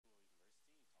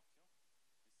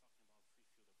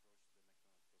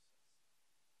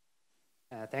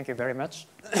Thank you very much.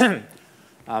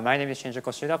 My name is Shinji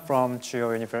KOSHIDA from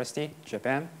Chuo University,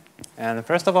 Japan. And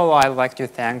first of all, I'd like to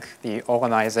thank the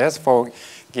organizers for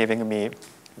giving me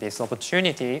this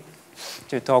opportunity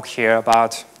to talk here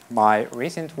about my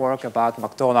recent work about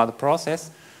Macdonald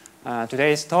process.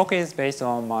 Today's talk is based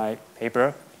on my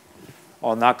paper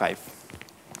on archive.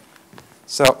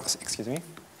 So, excuse me.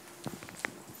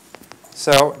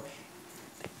 So,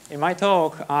 in my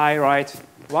talk, I write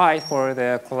Y for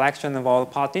the collection of all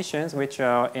partitions which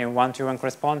are in one-to-one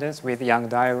correspondence with Young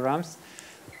diagrams.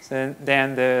 So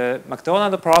then the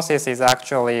Macdonald process is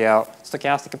actually a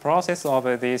stochastic process of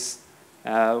this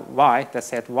Y, the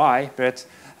set Y. But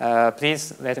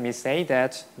please let me say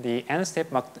that the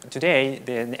n-step today,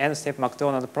 the n-step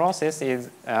Macdonald process is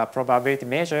a probability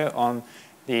measure on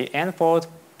the n-fold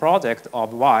product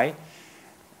of Y.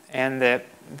 And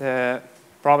the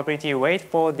probability weight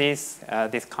for this,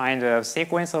 this kind of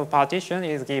sequence of partition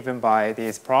is given by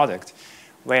this product,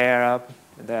 where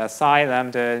the psi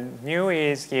lambda nu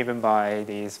is given by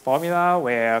this formula,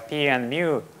 where p and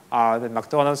mu are the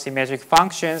Macdonald symmetric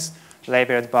functions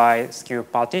labeled by skew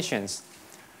partitions.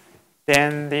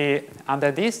 Then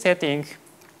under this setting,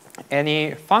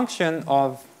 any function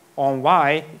on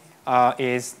Y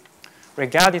is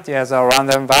regarded as a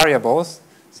random variables.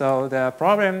 So the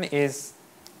problem is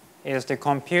to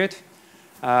compute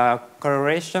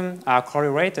correlator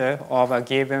of a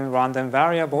given random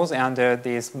variables under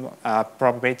this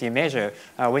probability measure,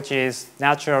 which is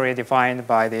naturally defined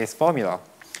by this formula.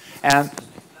 And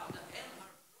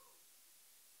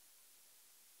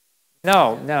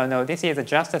no, this is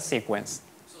just a sequence.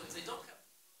 So they don't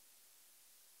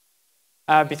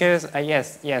have because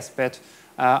yes, but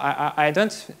I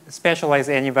don't specialize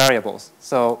any variables.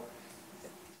 So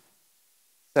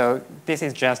this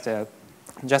is just a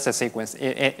sequence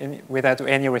without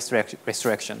any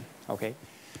restriction, okay?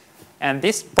 And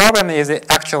this problem is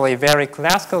actually very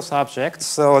classical subject.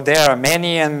 So there are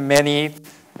many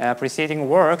preceding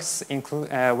works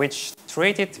which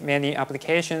treated many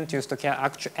applications to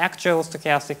actual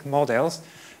stochastic models,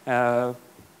 for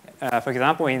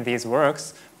example, in these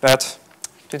works. But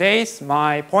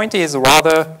my point is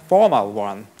rather formal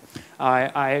one.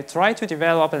 I try to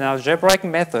develop an algebraic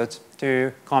method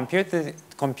to compute a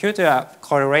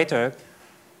correlator.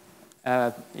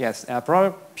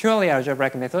 Purely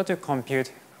algebraic method to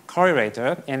compute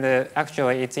correlator, and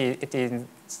actually it is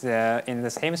in the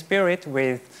same spirit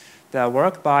with the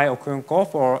work by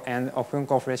Okunkov and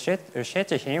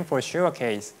Okunkov-Reshetchim for Chuo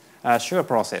case, Chuo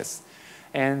process.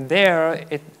 And there,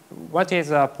 what is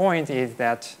the point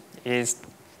is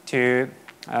to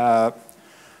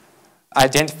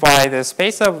identify the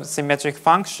space of symmetric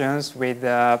functions with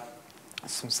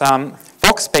some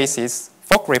Fock spaces,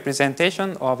 Fock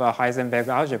representation of a Heisenberg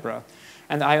algebra.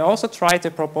 And I also try to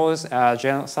propose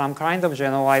some kind of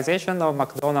generalization of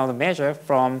Macdonald measure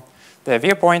from the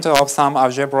viewpoint of some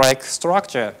algebraic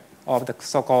structure of the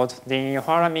so-called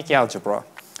linear-Mickey algebra.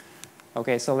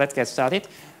 Okay, so let's get started.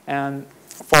 And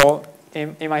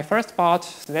in my first part,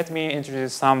 let me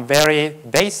introduce some very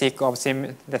basic of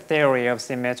the theory of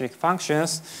symmetric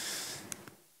functions.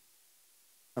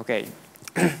 Okay.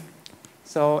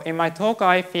 So in my talk,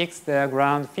 I fixed the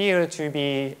ground field to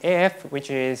be F, which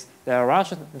is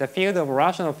the field of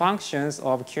rational functions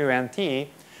of Q and T.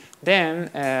 Then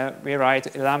we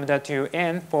write lambda to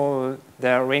n for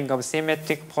the ring of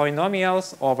symmetric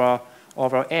polynomials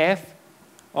over F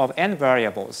of n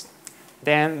variables.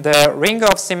 Then the ring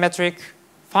of symmetric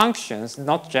functions,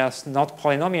 not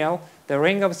polynomial, the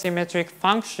ring of symmetric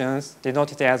functions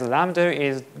denoted as lambda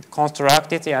is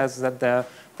constructed as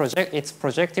its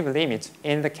projective limit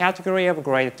in the category of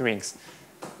graded rings.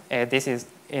 This is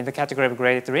in the category of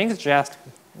graded rings,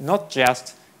 not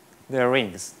just the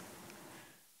rings.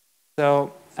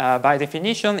 So by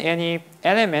definition, any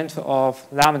element of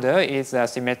lambda is a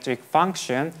symmetric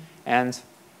function, and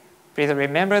please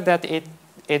remember that it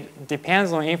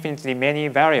depends on infinitely many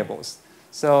variables.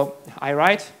 So I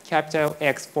write capital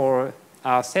X for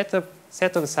a set of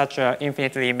such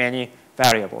infinitely many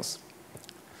variables.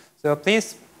 So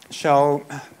please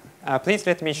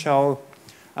let me show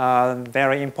a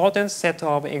very important set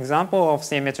of example of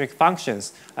symmetric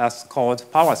functions called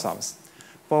power sums.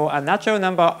 For a natural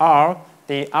number R,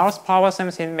 the R's power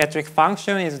sum symmetric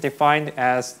function is defined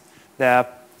as the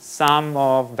sum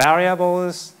of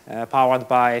variables powered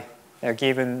by a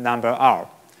given number R.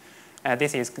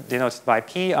 This is denoted by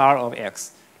PR of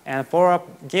X. And for a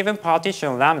given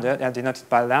partition lambda, denoted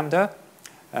by lambda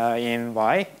in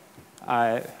Y,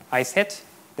 I set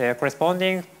the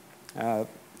corresponding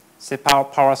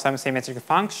power sum symmetric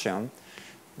function.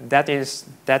 That is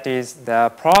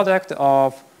the product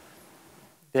of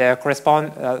the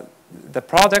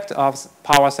product of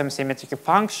power semi-symmetric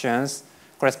functions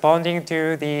corresponding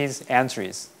to these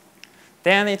entries.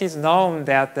 Then it is known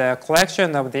that the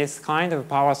collection of this kind of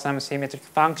power semi-symmetric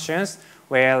functions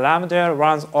where lambda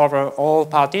runs over all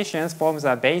partitions forms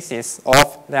a basis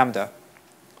of lambda.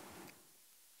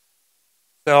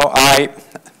 So I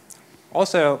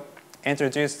also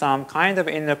introduced some kind of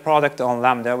inner product on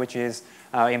lambda, which is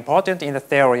important in the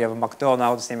theory of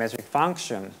Macdonald symmetric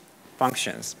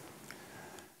functions.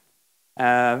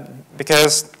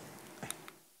 Because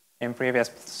in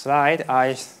previous slide,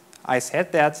 I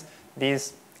said that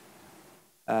these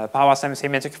power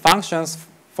semi-symmetric functions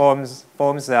forms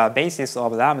the basis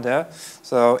of lambda.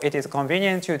 So it is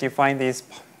convenient to define this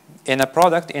inner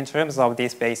product in terms of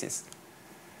this basis.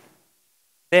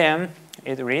 Then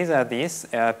it reads that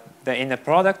the inner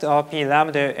product of P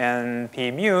lambda and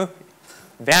P mu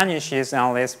vanishes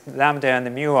unless lambda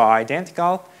and mu are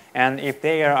identical. And if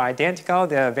they are identical,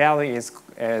 the value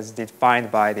is defined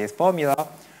by this formula,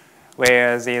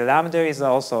 where the lambda is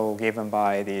also given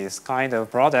by this kind of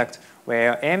product,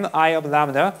 where mi of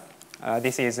lambda,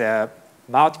 this is a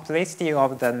multiplicity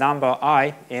of the number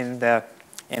I in the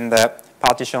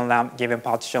given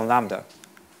partition lambda.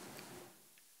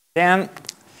 Then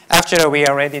actually we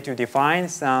are ready to define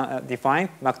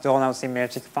Macdonald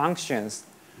symmetric functions.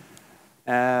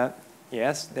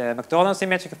 Yes, the Macdonald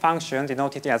symmetric function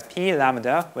denoted as P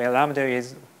lambda, where lambda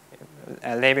is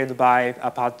labeled by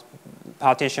a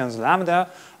partitions lambda,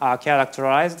 are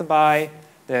characterized by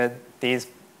these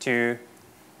two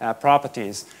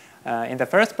properties. In the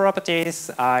first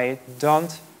properties, I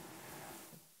don't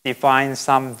define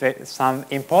some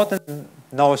important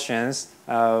notions.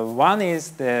 One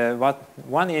is the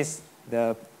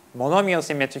monomial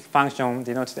symmetric function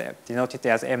denoted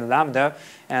as m lambda,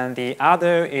 and the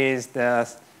other is the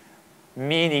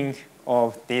meaning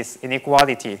of this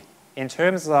inequality in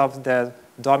terms of the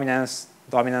dominance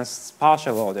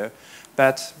partial order.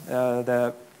 But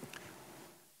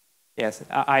yes,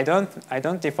 I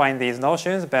don't define these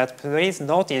notions, but please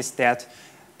notice that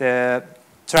the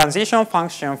transition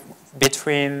function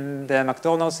between the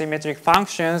Macdonald symmetric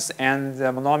functions and the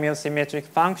monomial symmetric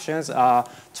functions are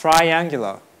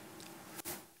triangular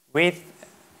with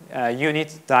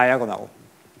unit diagonal.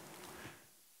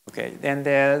 Okay, then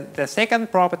the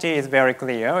second property is very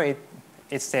clear.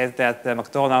 It says that the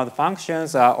Macdonald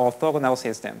functions are orthogonal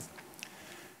systems.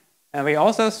 And we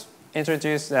also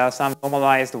introduced some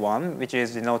normalized one, which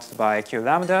is denoted by Q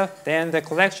lambda. Then the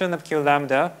collection of Q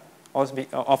lambda, also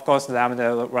of course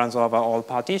lambda runs over all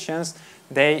partitions,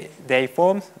 they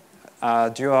form a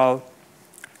dual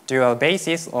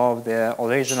basis of the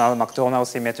original Macdonald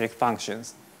symmetric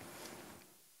functions.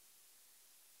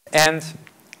 And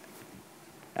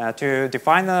to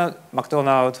define a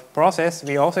Macdonald process,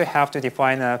 we also have to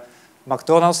define a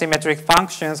Macdonald symmetric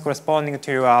functions corresponding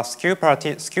to a skew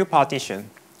partition,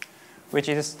 which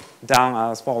is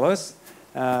done as follows.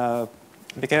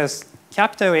 Because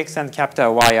capital X and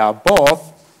capital Y are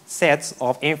both sets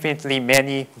of infinitely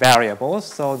many variables,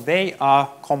 so they are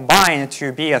combined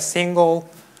to be a single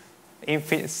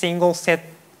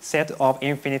set of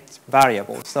infinite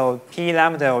variables. So P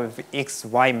lambda of X,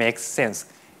 Y makes sense.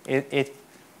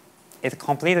 It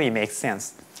completely makes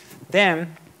sense.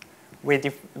 Then we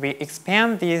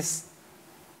expand this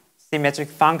symmetric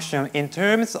function in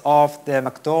terms of the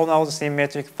Macdonald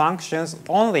symmetric functions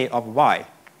only of Y.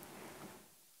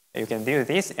 You can do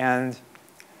this, and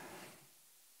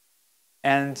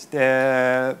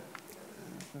the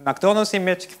Macdonald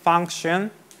symmetric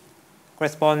function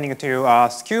corresponding to a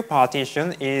skew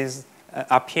partition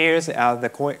appears as the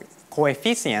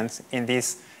coefficient in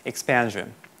this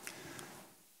expansion.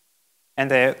 And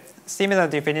the similar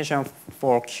definition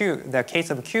for Q, the case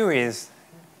of Q is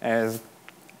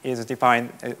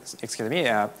defined, excuse me,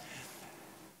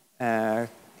 the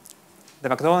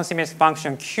Macdonald symmetric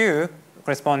function Q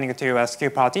corresponding to a skew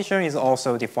partition is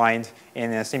also defined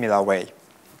in a similar way.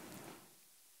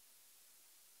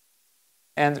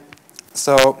 And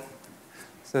so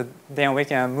then we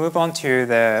can move on to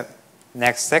the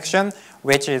next section,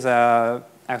 which is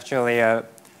actually a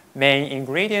main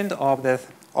ingredient of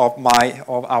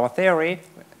our theory.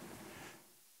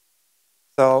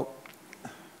 So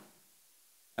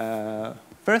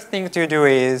first thing to do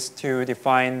is to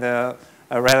define the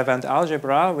relevant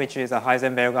algebra, which is a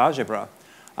Heisenberg algebra.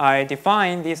 I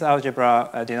define this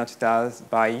algebra denoted as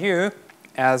by U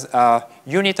as a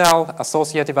unital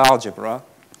associative algebra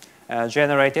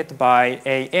generated by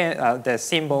the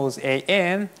symbols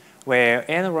AN, where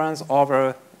n runs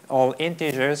over all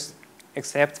integers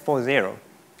except for 0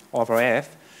 over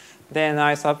F. Then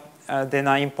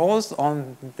I impose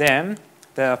on them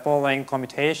the following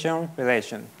commutation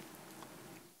relation.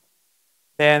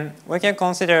 Then we can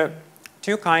consider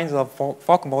two kinds of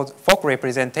Fock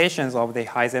representations of the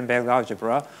Heisenberg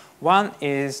algebra. One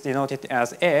is denoted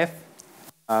as F,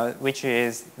 which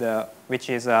is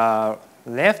a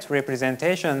left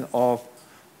representation of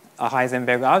a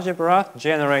Heisenberg algebra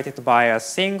generated by a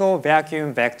single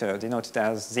vacuum vector denoted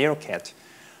as 0 ket.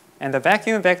 And the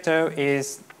vacuum vector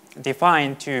is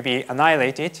defined to be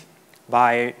annihilated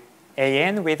by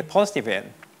an with positive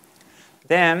n.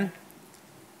 Then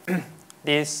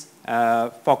this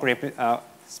Fock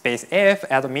space F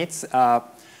admits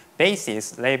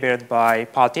bases labeled by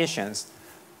partitions.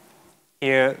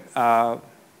 Here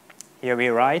we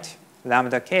write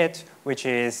lambda ket, which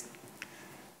is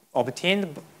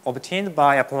obtained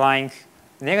by applying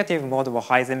negative mode of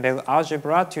Heisenberg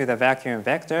algebra to the vacuum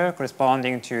vector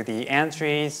corresponding to the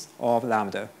entries of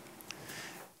lambda.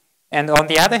 And on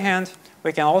the other hand,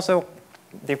 we can also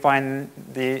define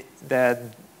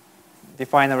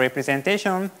define a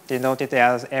representation denoted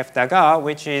as F daga,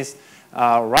 which is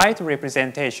a right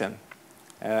representation.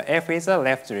 F is a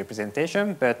left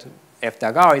representation, but F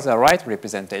daga is a right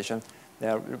representation.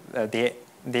 The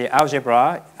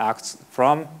algebra acts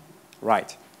from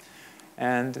right.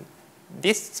 And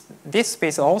this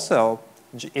space also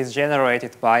is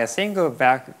generated by a single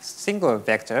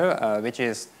vector, which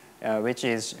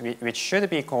should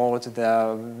be called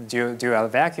the dual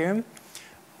vacuum.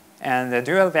 And the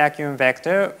dual vacuum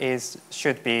vector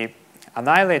should be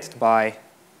annihilated by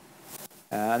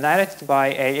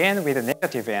an with a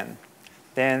negative n.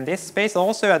 Then this space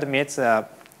also admits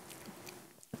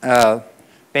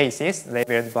bases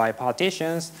labeled by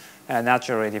partitions,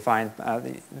 naturally defined.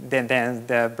 Then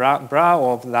the bra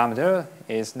of lambda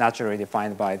is naturally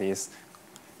defined by this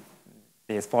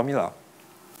formula.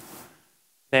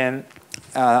 Then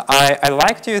I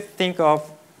like to think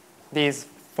of these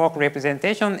Fock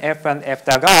representation F and F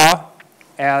daga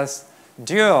as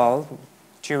dual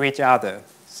to each other.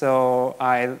 So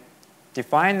I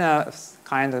define a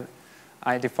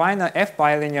F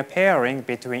bilinear pairing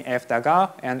between F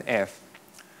daga and F.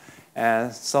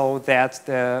 So that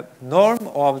the norm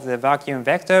of the vacuum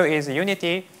vector is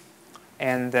unity,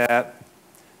 and the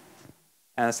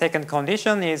second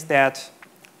condition is that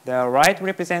the right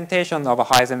representation of a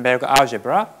Heisenberg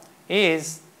algebra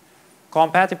is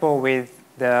compatible with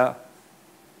the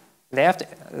left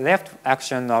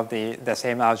action of the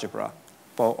same algebra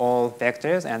for all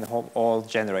vectors and all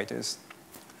generators.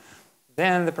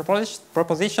 Then the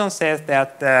proposition says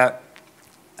that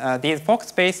these Fock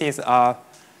spaces are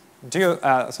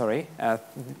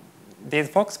these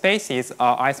Fock spaces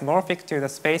are isomorphic to the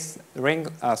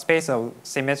space of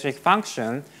symmetric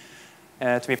function.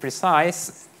 To be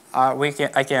precise,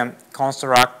 I can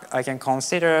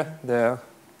consider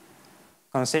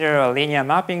a linear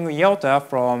mapping iota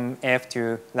from F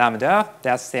to lambda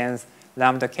that sends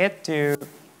lambda ket to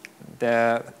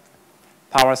the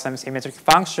power symmetric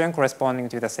function corresponding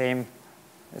to the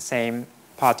same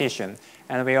partition.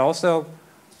 And we also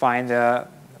find a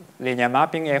linear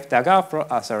mapping F daga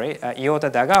iota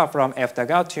daga from F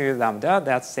daga to lambda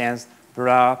that sends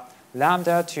bra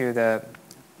lambda to the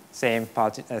same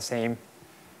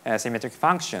symmetric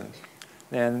function.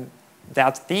 Then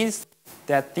that these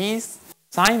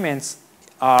assignments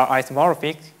are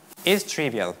isomorphic is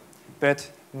trivial,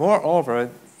 but moreover,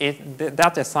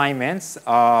 that assignments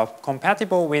are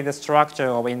compatible with the structure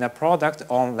of inner product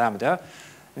on lambda,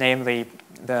 namely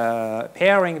the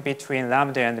pairing between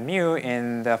lambda and mu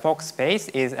in the Fock space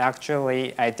is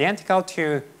actually identical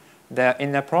to the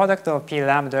inner product of p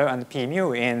lambda and p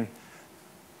mu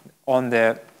on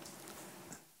the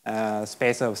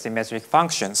space of symmetric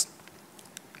functions.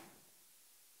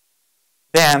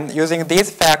 Then, using these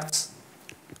facts,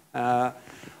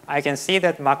 I can see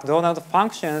that Macdonald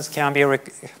functions can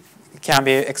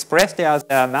be expressed as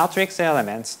matrix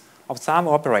elements of some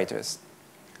operators.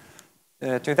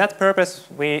 To that purpose,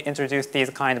 we introduce these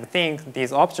kind of things,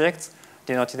 these objects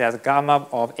denoted as gamma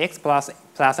of x plus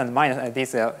and minus.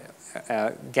 These are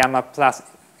gamma plus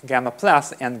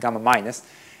and gamma minus,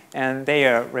 and they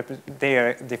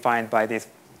are defined by this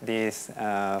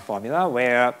formula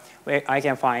where I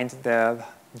can find the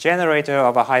generator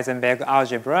of a Heisenberg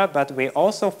algebra, but we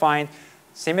also find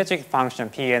symmetric function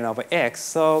Pn over x.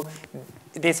 So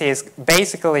this is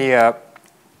basically an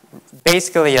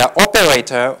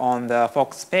operator on the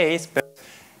Fock space, but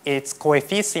its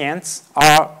coefficients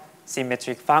are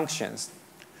symmetric functions.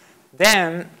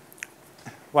 Then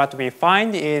what we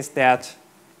find is that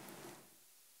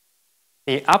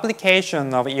the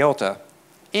application of iota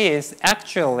is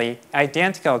actually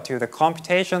identical to the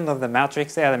computation of the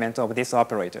matrix element of this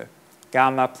operator,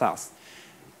 gamma plus.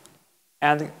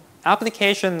 And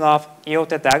application of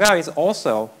iota dagger is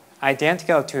also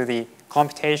identical to the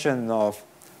computation of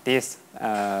this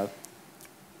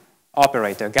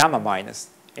operator, gamma minus,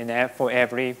 for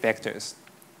every vectors.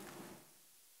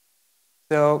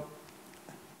 So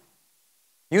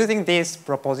using this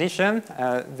proposition,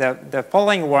 the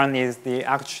following one is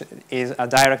a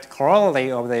direct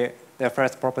corollary of the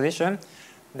first proposition.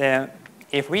 Then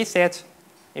if we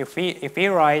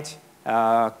write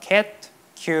ket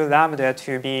q lambda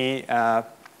to be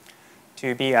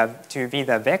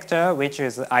the vector which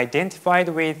is identified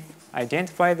with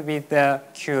the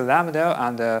q lambda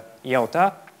and the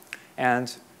iota,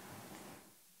 and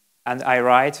I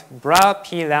write bra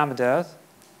p lambda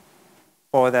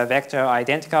for the vector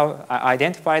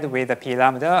identified with the p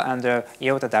lambda and the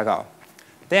iota dagger.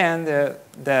 Then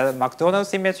the Macdonald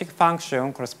symmetric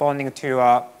function corresponding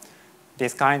to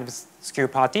this kind of skew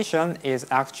partition is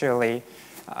actually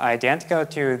identical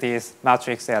to this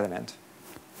matrix element.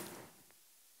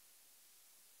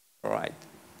 All right.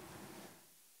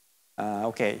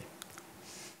 Okay.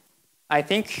 I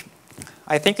think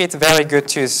it's very good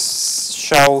to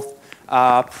show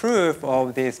proof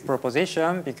of this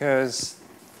proposition because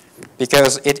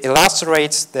it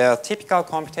illustrates the typical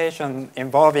computation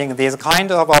involving these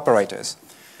kind of operators.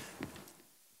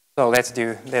 So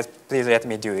please let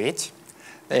me do it.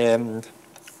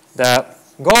 The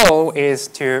goal is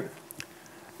to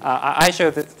I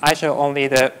show only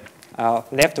the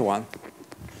left one.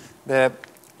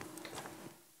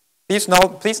 Please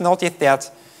notice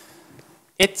that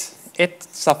it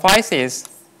suffices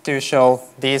to show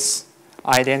this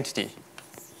identity.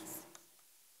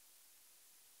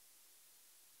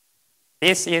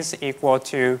 This is equal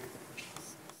to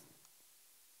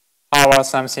power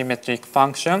some symmetric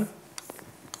function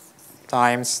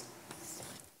times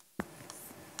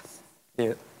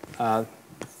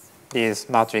this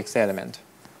matrix element.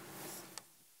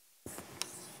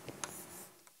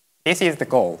 This is the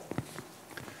goal.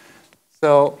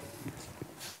 So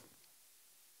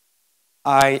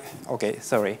n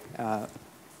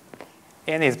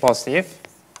is positive,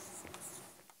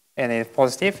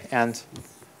 and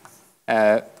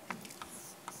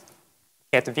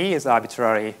ket v is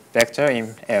arbitrary vector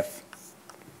in F.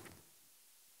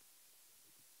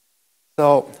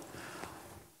 So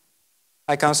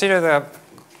I consider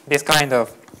this kind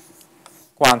of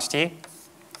quantity,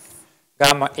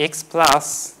 gamma x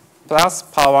plus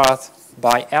powered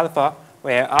by alpha,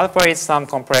 where alpha is some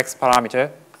complex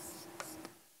parameter,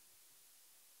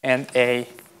 and a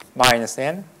minus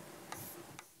n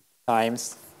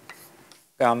times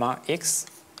gamma x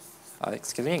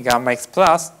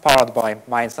plus powered by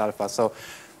minus alpha. So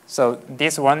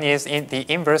this one is the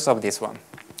inverse of this one.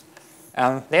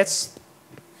 And let's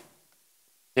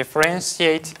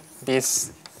differentiate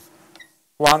this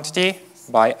quantity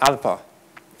by alpha.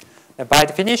 By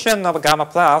definition of gamma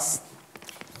plus,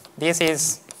 this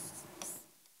is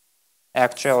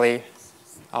actually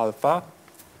alpha,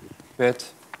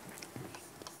 but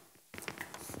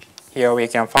here we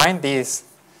can find this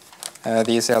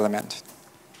element.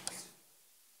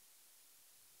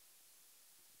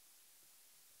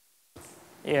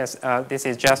 Yes, this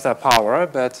is just a power,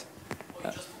 but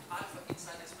just alpha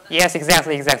inside exponential? Yes,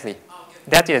 exactly. Oh, okay.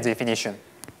 That is the definition.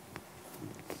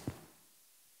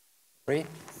 3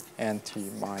 and t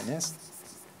minus.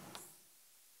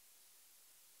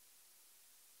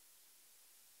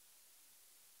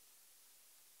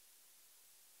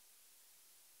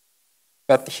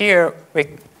 But here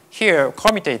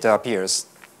commutator appears.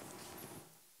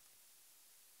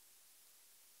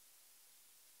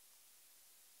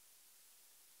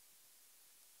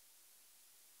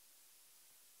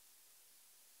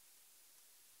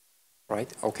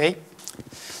 Right, okay.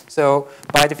 So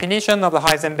by definition of the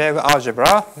Heisenberg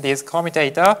algebra, this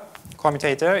commutator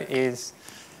is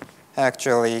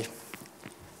actually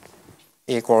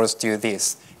equals to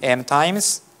this. M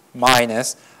times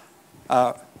minus,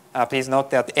 please note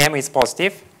that M is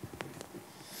positive,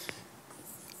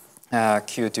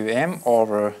 Q to M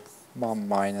over 1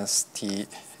 minus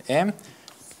Tm,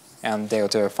 and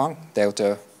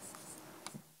delta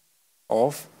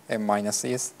of M minus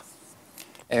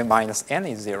n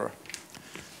is 0.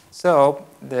 So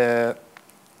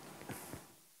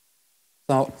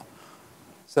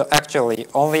actually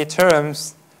only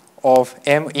terms of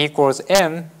m equals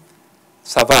n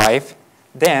survive.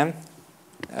 Then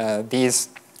these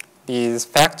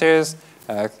factors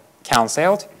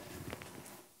cancelled.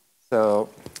 So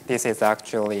this is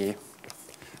actually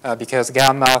because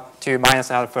gamma to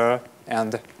minus alpha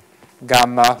and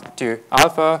gamma to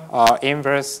alpha are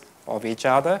inverse of each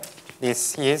other.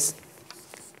 This is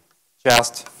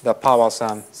just the power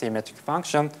sum symmetric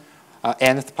function,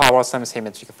 nth power sum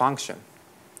symmetric function.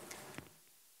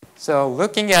 So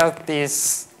looking at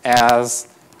this as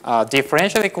a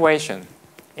differential equation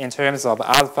in terms of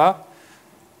alpha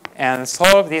and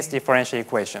solve this differential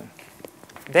equation,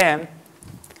 then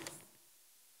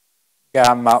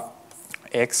gamma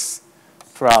x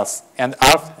plus and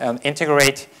alpha and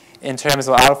integrate in terms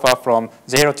of alpha from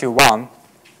 0 to 1,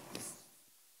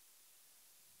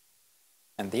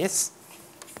 and this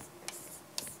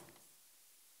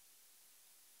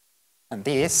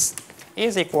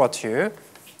is equal to,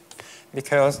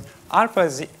 because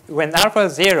when alpha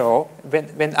is 0,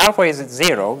 when alpha is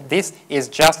 0, this is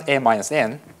just a minus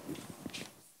n,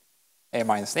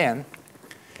 and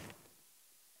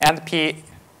p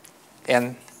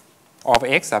n of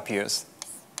x appears.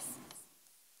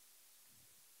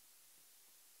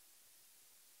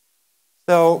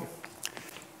 So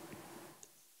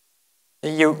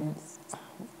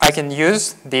I can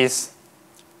use this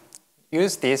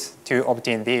to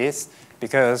obtain this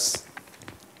because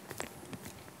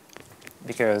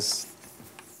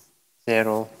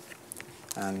 0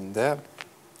 and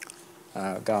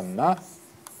gamma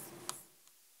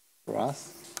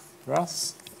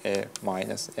plus a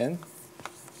minus n.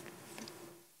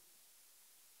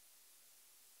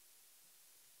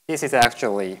 This is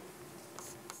actually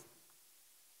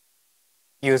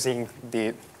using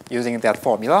that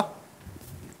formula,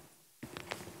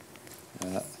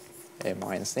 a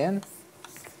minus n.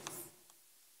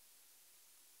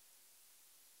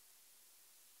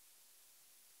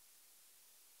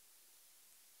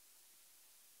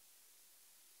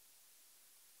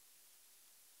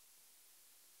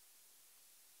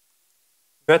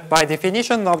 But by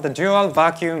definition of the dual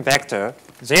vacuum vector,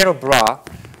 0 bra,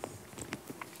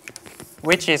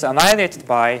 which is annihilated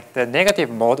by the negative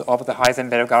mode of the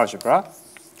Heisenberg algebra,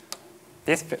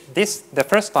 the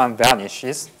first term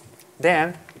vanishes,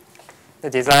 then the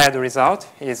desired result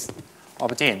is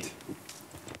obtained.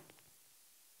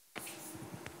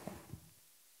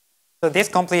 So this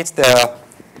completes the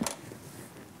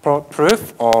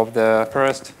proof of the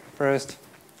first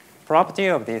property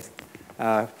of this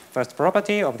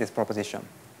proposition.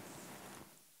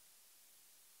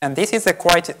 And this is a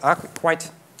quite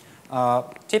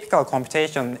typical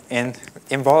computation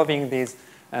involving these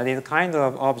kind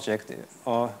of object,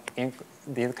 I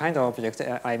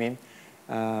mean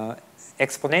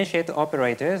exponentiate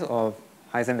operators of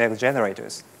Heisenberg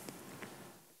generators.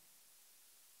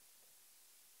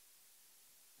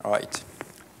 All right.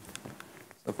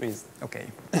 So please, okay.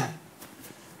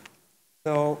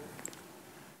 So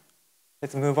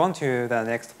let's move on to the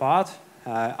next part.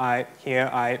 Here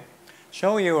I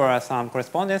show you some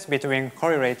correspondence between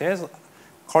correlators.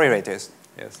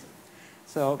 Yes.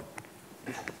 So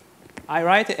I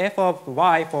write f of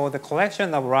y for the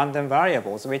collection of random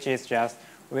variables, which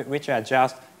are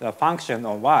just the function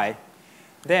of y.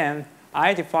 Then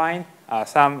I define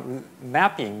some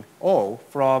mapping O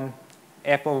from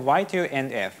f of y to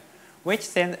nf, which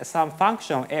sends some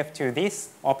function f to this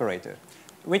operator,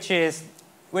 which is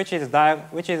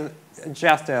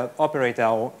just an operator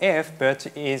of f, but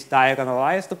is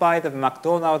diagonalized by the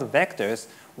Macdonald vectors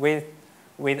with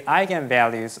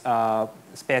eigenvalues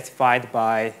specified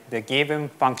by the given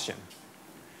function.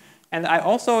 And I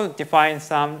also define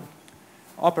some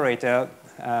operator,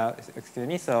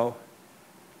 so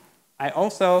I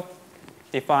also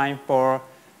define for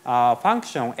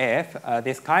function f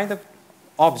this kind of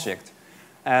object.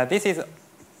 This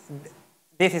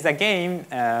is again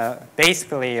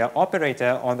basically an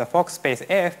operator on the Fock space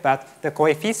f, but the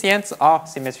coefficients are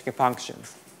symmetric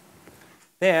functions.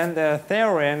 Then the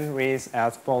theorem reads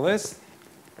as follows.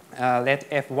 Let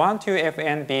f1 to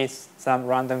fn be some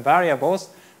random variables.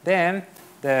 Then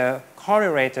the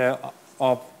correlator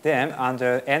of them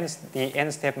under the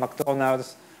n-step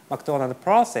Macdonald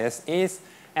process is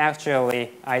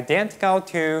actually identical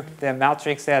to the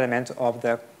matrix element of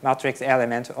the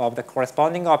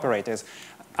corresponding operators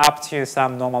up to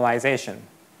some normalization.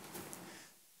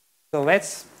 So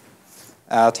let's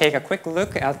take a quick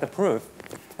look at the proof.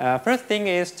 First thing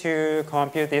is to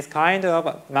compute this kind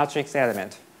of matrix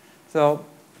element. So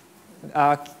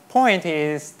point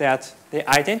is that the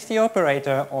identity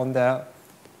operator on the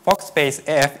Fock space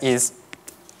F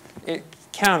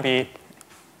can be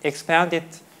expanded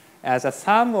as a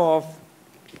sum of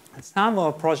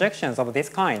projections of this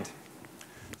kind.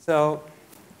 So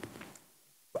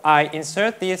I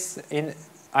insert this in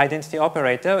identity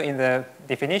operator in the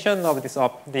definition of this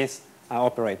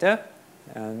operator,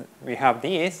 and we have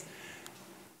this.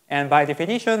 And by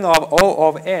definition of O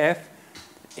of f,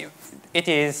 it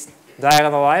is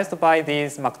diagonalized by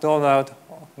these Macdonald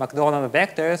Macdonald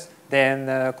vectors,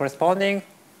 then corresponding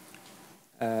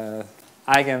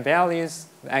eigenvalues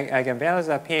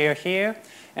appear here,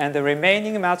 and the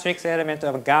remaining matrix element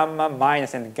of gamma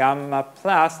minus and gamma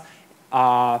plus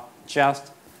are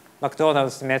just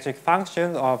Macdonald's symmetric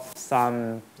function of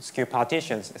some skew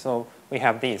partitions. So we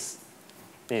have this,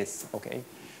 okay.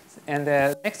 And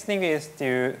the next thing is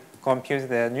to compute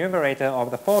the numerator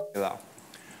of the formula.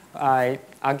 I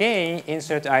again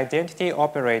insert identity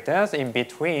operators in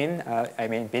between,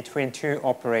 between two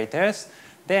operators.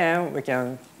 Then we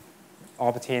can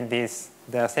obtain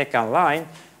the second line,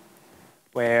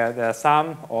 where the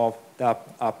sum of the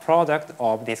product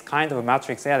of this kind of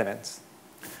matrix elements.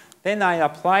 Then I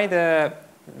apply the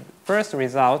first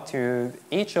result to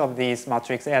each of these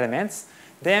matrix elements.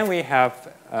 Then we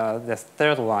have the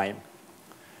third line,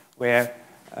 where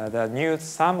the new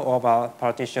sum over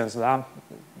partitions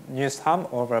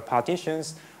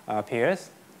appears.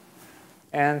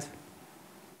 And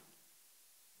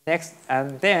next,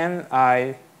 and then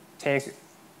I take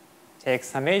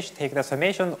the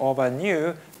summation over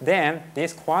nu. Then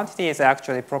this quantity is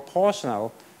actually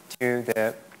proportional to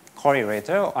the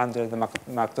correlator under the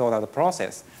Macdonald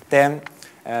process. Then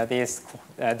this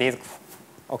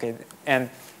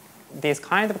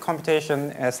kind of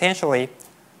computation essentially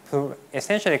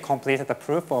completes the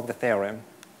proof of the theorem.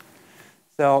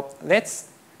 So let's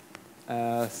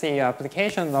see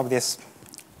application of this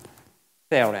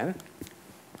theorem.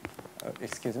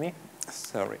 Excuse me.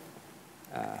 Sorry.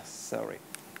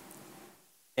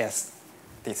 Yes,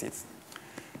 this is.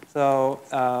 So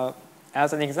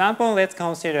as an example, let's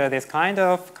consider this kind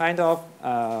of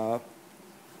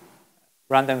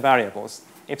random variables,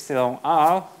 epsilon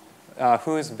r,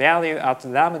 whose value at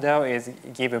lambda is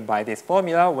given by this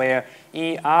formula, where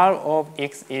ER of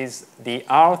x is the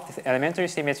rth elementary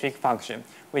symmetric function,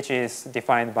 which is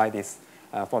defined by this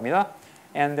formula.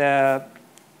 And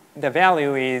the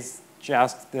value is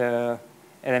just the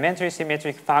elementary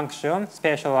symmetric function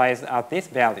specialized at this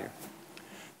value.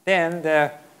 Then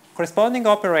the corresponding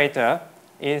operator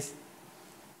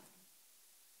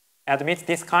admits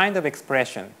this kind of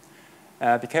expression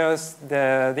because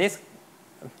this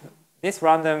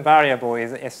random variable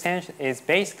is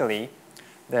basically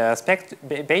a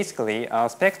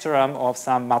spectrum of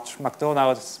some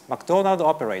Macdonald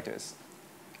operators.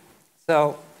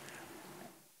 So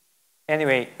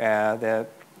anyway, the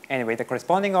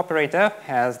corresponding operator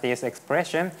has this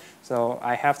expression. So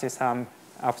I have to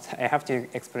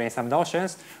explain some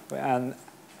notions, and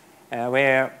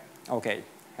where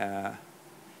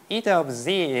eta of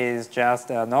z is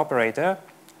just an operator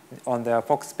on the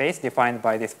Fock space defined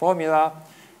by this formula,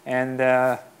 and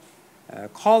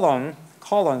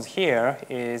columns here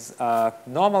is a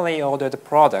normally ordered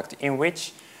product in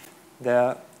which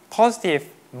the positive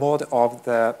mode of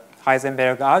the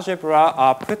Heisenberg algebra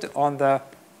are put on the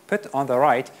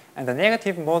right, and the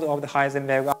negative mode of the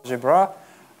Heisenberg algebra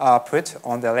are put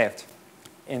on the left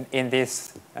in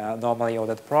this normally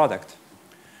ordered product.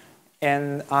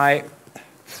 And I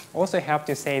also have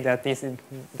to say that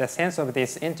the sense of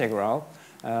this integral.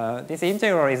 This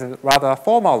integral is a rather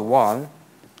formal one.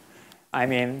 I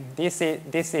mean, this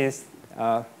is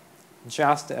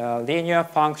just a linear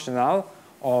functional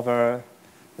over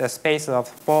the space of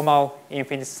formal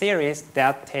infinite series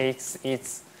that takes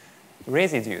its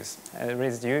residues.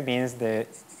 Residue means the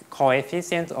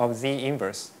coefficient of z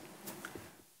inverse.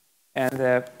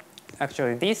 And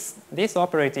actually, this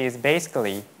operator is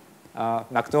basically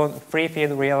free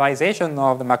field realization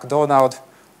of the Macdonald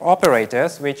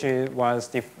operators, which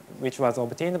was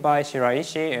obtained by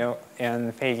Shiraishi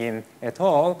and Feigin et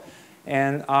al.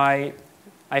 And I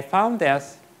found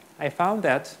that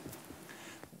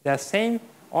the same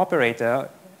operator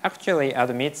actually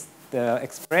admits the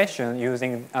expression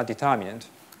using a determinant.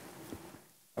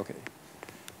 Okay,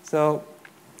 so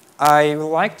I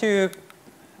would like to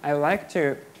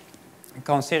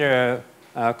consider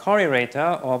a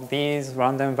correlator of these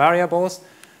random variables.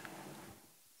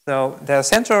 So the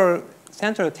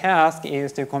central task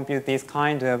is to compute this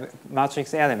kind of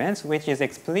matrix elements, which is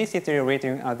explicitly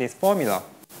written as this formula.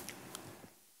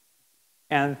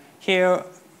 And here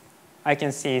I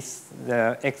can see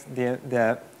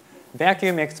the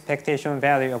vacuum expectation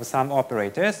value of some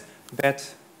operators,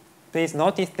 but please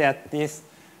notice that this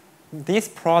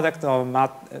product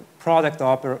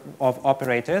of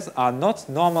operators are not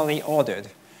normally ordered.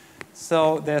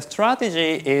 So the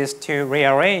strategy is to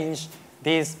rearrange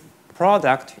this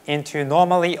product into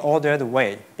normally ordered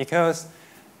way, because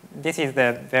this is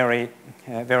the very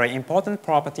important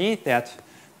property that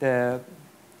the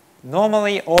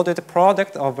normally ordered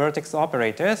product of vertex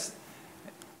operators,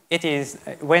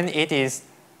 when it is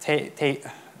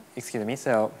excuse me,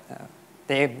 so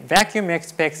the vacuum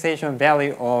expectation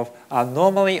value of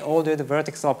normally ordered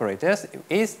vertex operators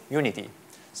is unity.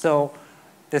 So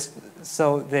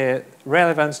the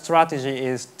relevant strategy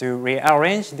is to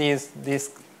rearrange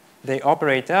the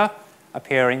operator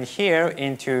appearing here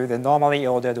into the normally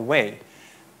ordered way.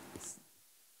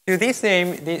 To this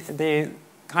aim, the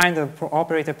kind of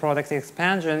operator product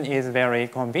expansion is very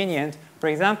convenient. For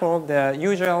example, the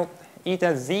usual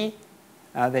eta z,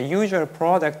 the usual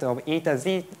product of eta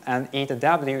z and eta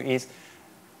w is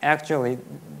actually,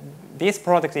 this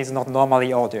product is not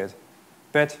normally ordered.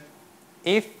 But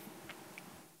if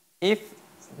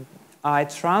I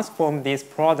transform this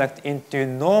product into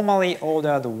normally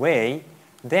ordered way,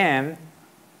 then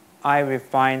I will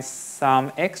find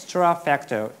some extra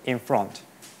factor in front.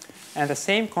 And the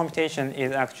same computation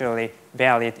is actually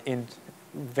valid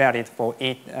for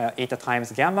eta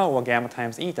times gamma or gamma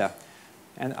times eta.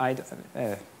 And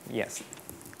yes.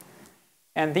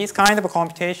 And this kind of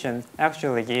computation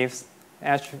actually gives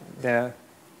the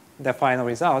final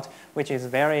result, which is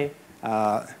very,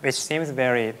 which seems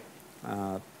very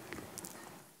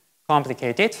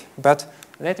complicated. But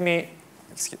let me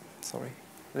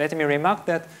remark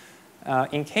that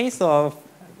in case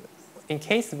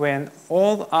when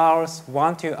all r's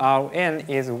 1 to rn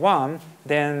is 1,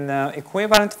 then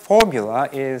equivalent formula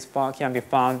can be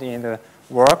found in the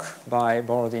work by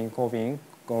Borodin, Kovin,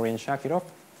 Gorin, Shakirov.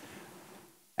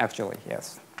 Actually,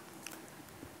 yes.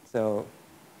 So,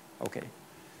 okay.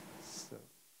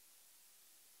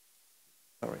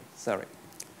 Sorry.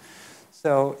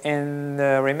 So in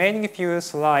the remaining few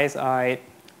slides, I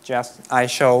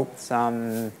show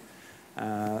some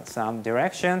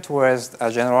direction towards a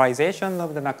generalization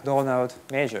of the Macdonald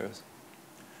measures.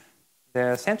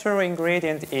 The central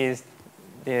ingredient is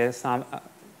some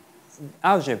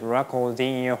algebra called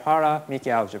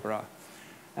Dean-Iohara-Miki algebra.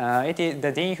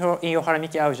 The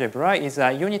Dean-Iohara-Miki algebra is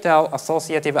a unital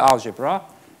associative algebra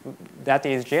that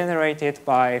is generated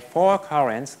by 4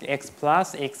 currents, x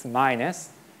plus, x minus,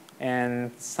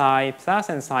 and psi plus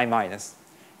and psi minus,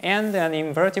 and an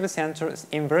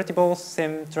invertible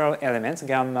central elements,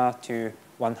 gamma to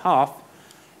 1/2,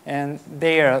 and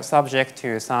they are subject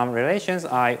to some relations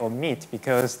I omit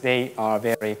because they are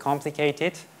very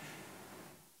complicated.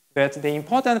 But the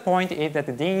important point is that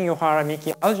the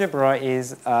Dean-Iohara-Miki algebra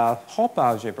is a Hopf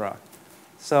algebra.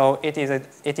 So it is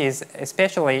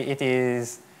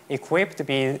equipped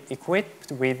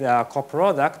with a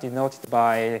coproduct denoted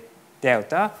by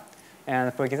delta.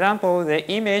 And for example, the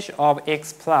image of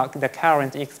x plus, the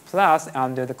current x plus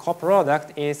under the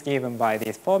coproduct is given by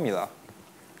this formula.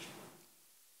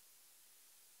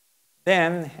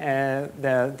 Then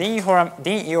the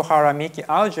Dean-Iohara-Miki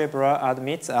algebra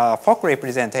admits a Fock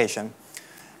representation.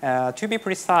 To be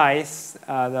precise,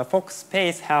 the Fock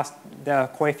space has the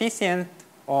coefficient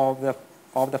of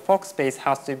the Fock space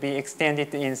has to be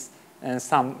extended in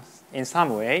some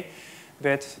way.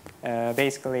 But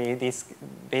basically, this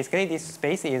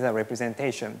space is a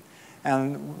representation,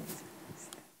 and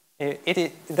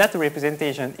that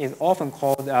representation is often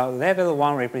called a level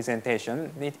 1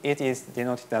 representation. It is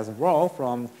denoted as rho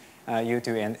from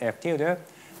U2 and F tilde.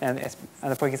 And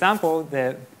for example,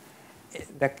 the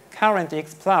current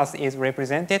x plus is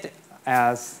represented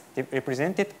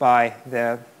by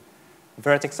the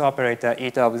vertex operator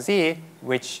eta of z,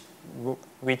 which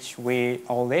we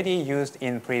already used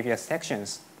in previous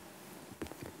sections.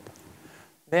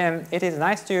 Then it is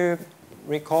nice to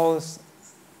recall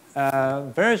a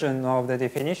version of the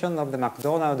definition of the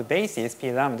Macdonald basis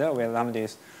P lambda, where lambda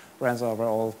runs over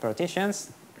all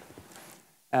partitions.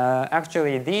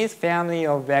 Actually, this family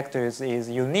of vectors is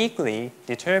uniquely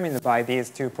determined by these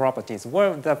two properties.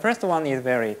 Well, the first one is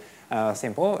very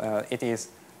simple. It is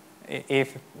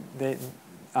if the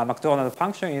Macdonald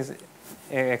function is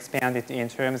expanded in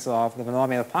terms of the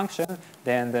monomial function,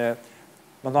 then the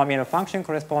monomial function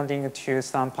corresponding to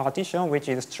some partition which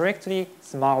is strictly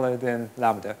smaller than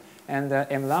lambda. And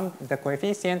the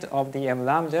coefficient of the m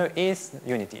lambda is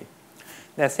unity.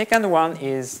 The second one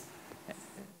says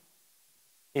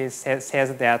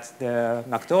that the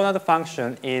Macdonald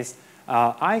function is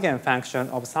an eigenfunction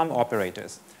of some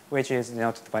operators, which is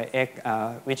denoted by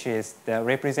which is the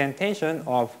representation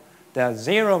of the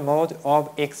zero mode of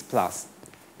x plus.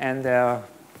 And the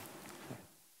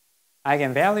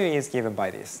eigenvalue is given by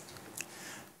this.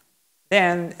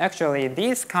 Then actually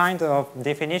this kind of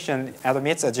definition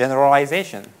admits a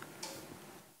generalization.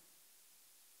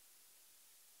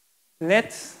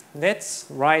 Let's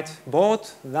write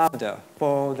both lambda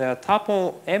for the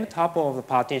tuple, m tuple of the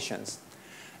partitions.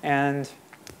 And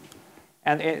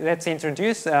And let's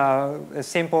introduce a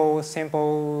simple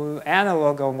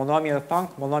analog of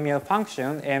monomial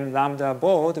function m lambda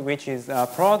bold, which is a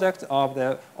product of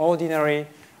the ordinary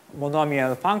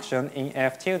monomial function in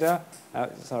f tilde,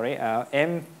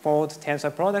 m-fold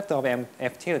tensor product of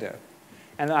f tilde.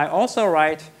 And I also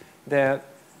write the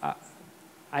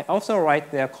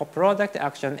coproduct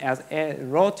action as a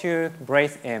rho 2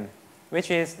 brace m,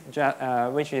 which is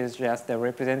just the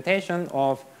representation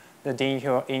of the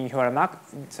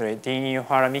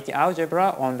Dinh-Yuhara-Miki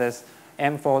algebra on this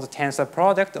m-fold tensor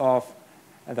product of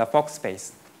the Fock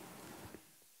space.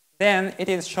 Then it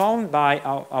is shown by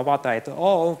Awata et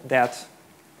al. That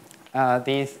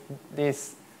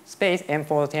this space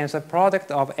m-fold tensor product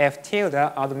of f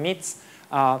tilde admits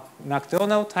a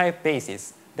Macdonald type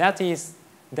basis. That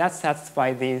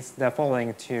satisfies the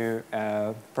following two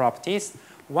properties.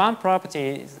 One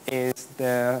property is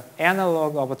the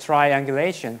analog of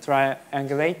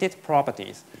triangulated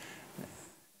properties.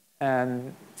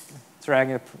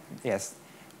 Yes.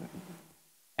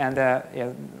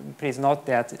 And please note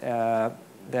that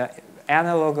the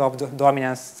analog of the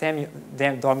dominance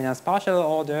partial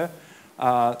order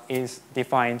is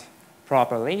defined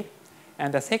properly.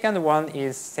 And the second one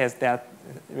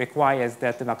requires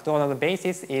that the Macdonald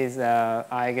basis is system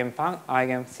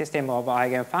of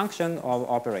eigenfunction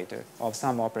of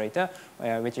some operator,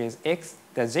 which is x,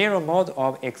 the zero mode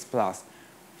of x plus,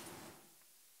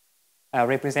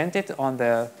 represented on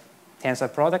the tensor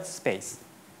product space.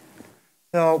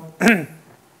 So,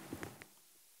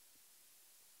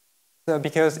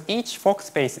 because each Fock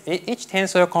space, each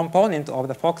tensor component of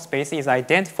the Fock space is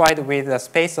identified with a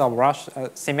space of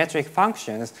symmetric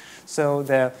functions, so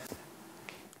the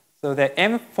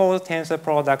m-fold tensor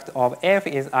product of f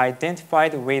is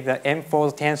identified with the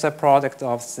m-fold tensor product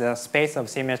of the space of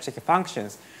symmetric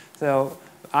functions. So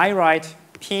I write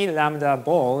p lambda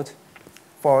bold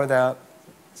for the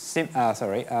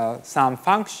some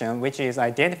function which is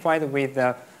identified with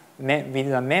the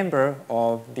member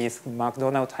of this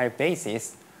Macdonald type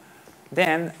basis.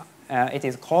 Then it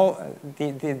is called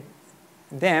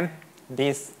then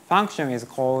this function is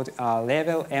called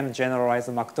level m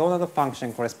generalized Macdonald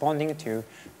function corresponding to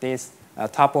this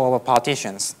tuple of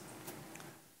partitions.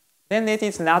 Then it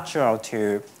is natural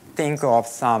to think of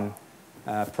some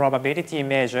probability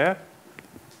measure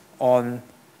on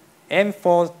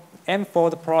m-fold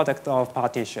product of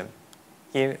partition,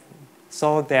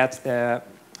 so that the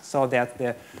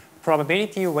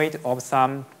probability weight of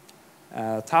some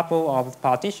tuple of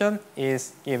partition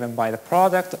is given by the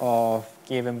product of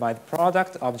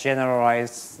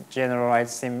generalized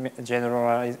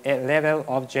level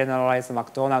of generalized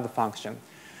Macdonald function.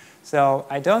 So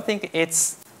I don't think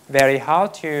it's very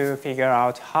hard to figure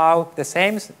out how a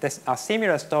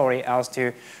similar story as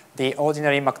to the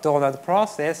ordinary Macdonald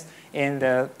process in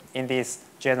this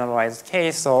generalized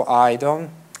case. So I don't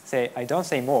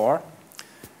say more.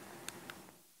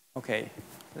 Okay,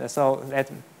 so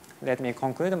let me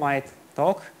conclude my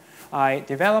talk. I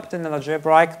developed an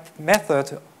algebraic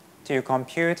method to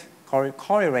compute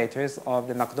correlators of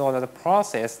the Macdonald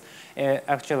process.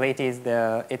 Actually, it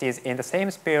is in the same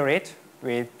spirit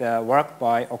with the work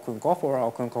by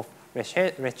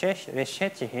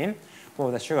Okunkov-Reshetchin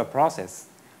for the Chuo process.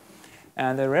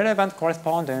 And the relevant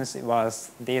correspondence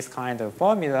was this kind of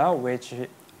formula, which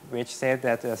said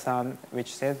that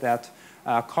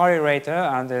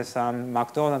correlator under some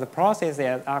Macdonald process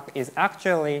is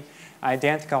actually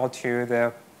identical to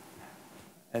the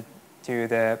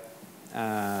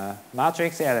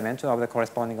matrix element of the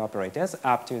corresponding operators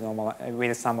up to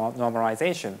with some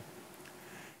normalization.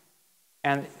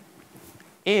 And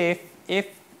if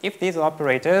these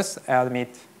operators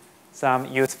admit some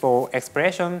useful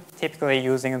expression, typically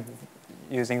using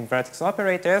vertex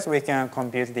operators, we can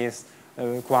compute this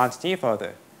quantity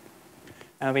further.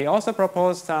 And we also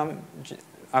propose a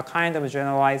kind of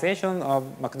generalization of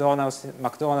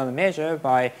Macdonald measure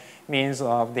by means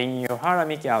of the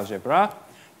Dinh-Yuhara-Miki algebra.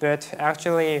 But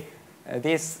actually,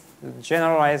 this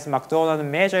generalized Macdonald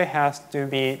measure has to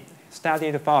be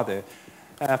studied further.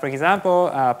 For example,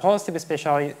 positive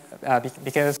special,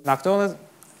 because Macdonald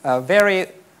very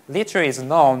little is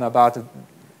known about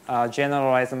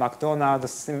generalized Macdonald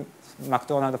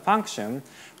function.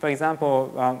 For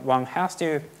example, one has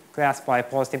to classify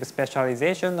positive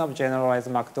specialization of generalized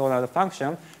Macdonald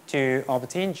function to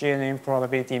obtain genuine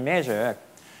probability measure,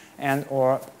 and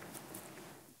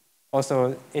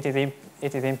also it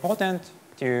is important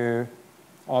to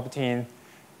obtain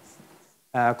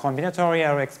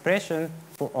combinatorial expression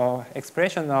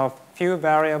of few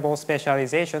variable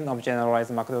specialization of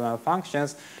generalized Macdonald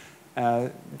functions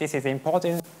This is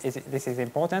important. This is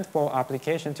important for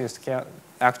application to scale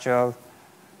actual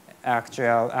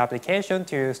application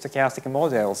to stochastic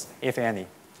models, if any.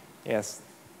 Yes.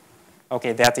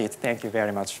 Okay, that's it. Thank you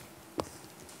very much.